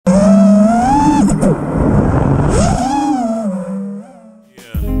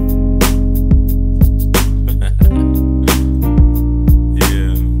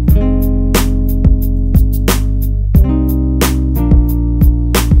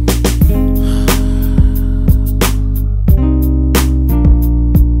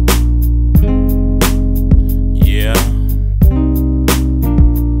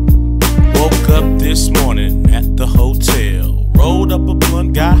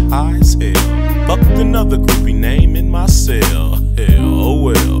high as hell. Fucked another groupie name in my cell. Hell, oh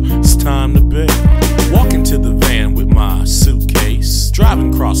well, it's time to bail. Walking to the van with my suitcase,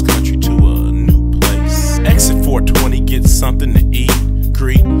 driving cross country to a new place. Exit 420, get something to eat.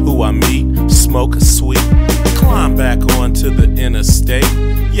 Greet who I meet, smoke a sweet. Climb back onto the interstate.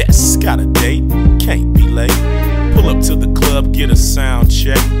 Yes, got a date, can't be late. Pull up to the club, get a sound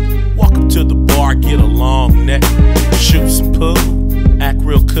check. Walk up to the bar, get a long neck. Shoot some pool, act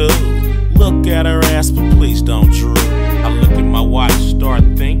real cool. Look at her ass, but please don't drool. I look at my watch, start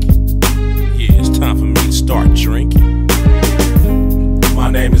thinking, yeah, it's time for me to start drinking. My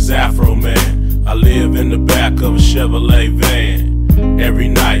name is Afro Man. I live in the back of a Chevrolet van. Every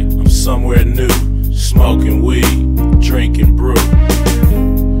night I'm somewhere new, smoking weed, drinking brew.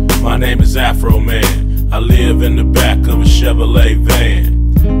 My name is Afro Man. I live in the back of a Chevrolet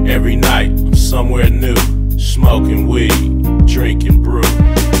van. Every night I'm somewhere new, smoking weed, drinking brew.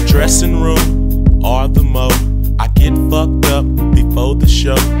 Dressing room or the mo, I get fucked up before the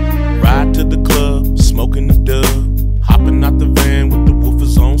show. Ride to the club, smoking the dub, hopping out the van with the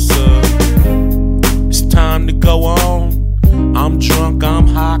woofers on sub. It's time to go on. I'm drunk, I'm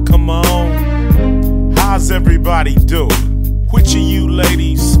high, come on. How's everybody doing? Which of you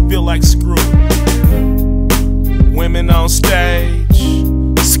ladies feel like screwing? Women on stage,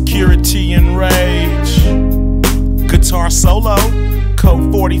 security and rage. Guitar solo,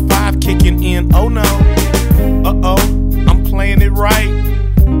 code 45 kicking in, oh no. Uh-oh, I'm playing it right.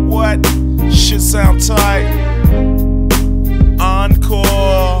 What? Shit sound tight.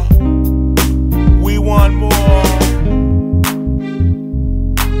 Encore, we want more.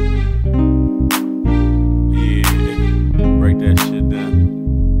 That shit down.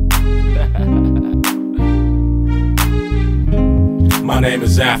 My name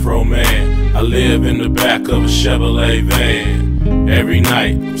is Afro Man. I live in the back of a Chevrolet van. Every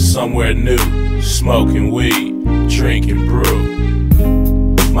night I'm somewhere new, smoking weed, drinking brew.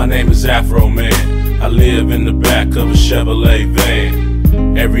 My name is Afro Man. I live in the back of a Chevrolet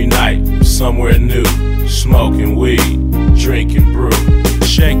van. Every night I'm somewhere new, smoking weed, drinking brew.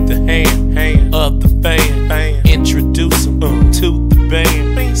 Shake the hand of the fan. Introduce them to the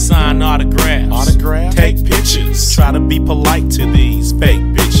band. Sign autographs. Take pictures. Try to be polite to these fake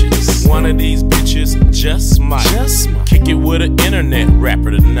bitches. One of these bitches just might kick it with an internet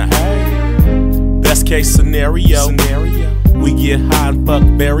rapper tonight. Best case scenario. We get high and fuck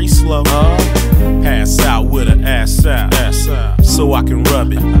very slow. Pass out with an ass out. So I can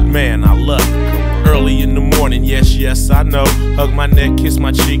rub it. Man, I love it. Early in the morning, yes, I know. Hug my neck, kiss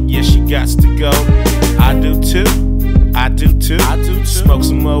my cheek, yes, she gots to go. I do too. Smoke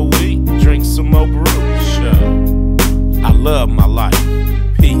some more weed, drink some more brew. Sure. I love my life.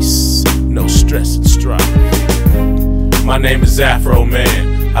 Peace, no stress and strife. My name is Afro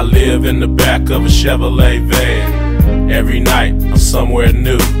Man. I live in the back of a Chevrolet van. Every night I'm somewhere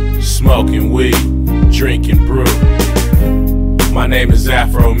new, smoking weed, drinking brew. My name is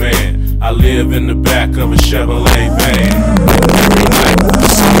Afro Man. I live in the back of a Chevrolet van.